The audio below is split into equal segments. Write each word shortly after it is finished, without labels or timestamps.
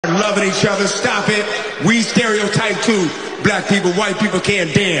Loving each other, stop it. We stereotype too. Black people, white people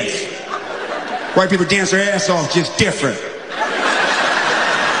can't dance. White people dance their ass off, just different.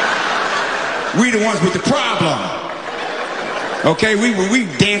 We the ones with the problem. Okay, we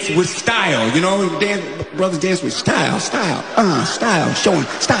dance with style, you know. Brothers dance with style, showing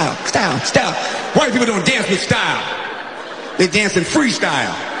style. White people don't dance with style. They dance in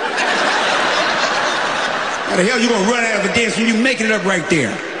freestyle. How the hell you gonna run out of a dance when you making it up right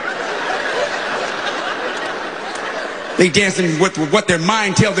there? They dancing with what their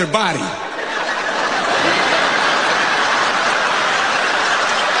mind tells their body.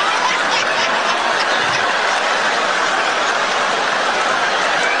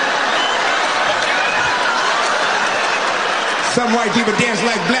 Some white people dance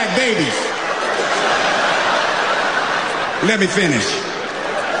like black babies. Let me finish.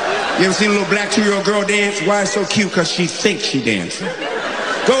 You ever seen a little black 2-year-old girl dance? Why it's so cute? Because she thinks she dancing.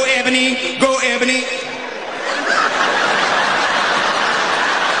 Go Ebony, go Ebony.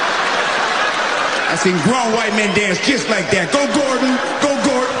 I seen grown white men dance just like that. Go Gordon, go